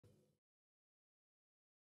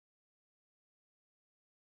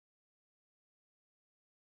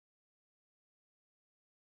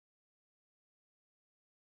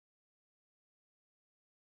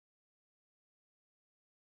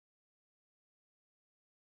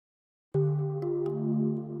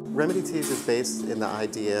Remedy Teas is based in the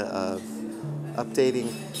idea of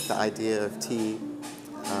updating the idea of tea,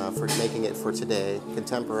 for making it for today,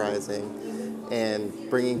 contemporizing, and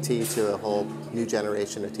bringing tea to a whole new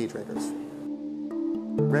generation of tea drinkers.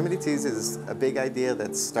 Remedy Teas is a big idea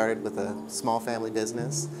that started with a small family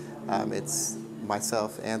business. It's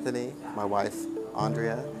myself, Anthony, my wife,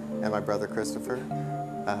 Andrea, and my brother, Christopher,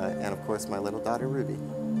 and of course my little daughter, Ruby.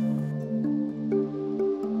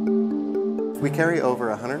 We carry over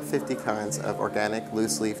 150 kinds of organic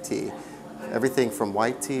loose leaf tea. Everything from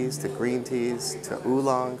white teas to green teas to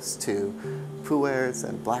oolongs to pu'ers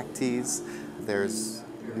and black teas. There's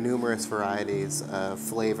numerous varieties of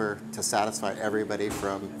flavor to satisfy everybody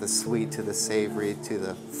from the sweet to the savory to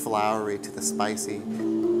the flowery to the spicy.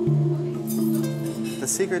 The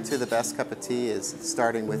secret to the best cup of tea is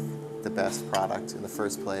starting with the best product in the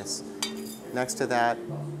first place. Next to that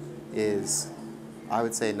is, I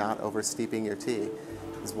would say, not oversteeping your tea,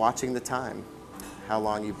 is watching the time, how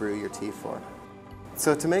long you brew your tea for.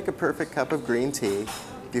 So to make a perfect cup of green tea,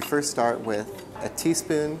 you first start with a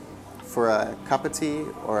teaspoon for a cup of tea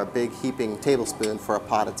or a big heaping tablespoon for a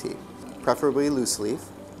pot of tea, preferably loose leaf.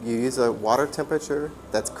 You use a water temperature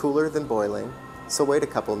that's cooler than boiling, so wait a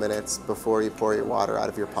couple minutes before you pour your water out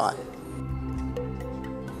of your pot.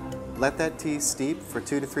 Let that tea steep for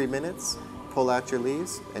 2 to 3 minutes, pull out your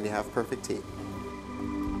leaves, and you have perfect tea.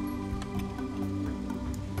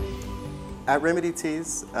 At Remedy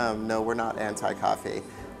Teas, no, we're not anti-coffee.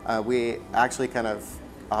 We actually kind of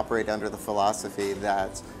operate under the philosophy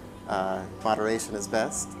that moderation is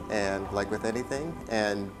best, and like with anything,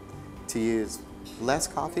 and to use less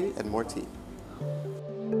coffee and more tea.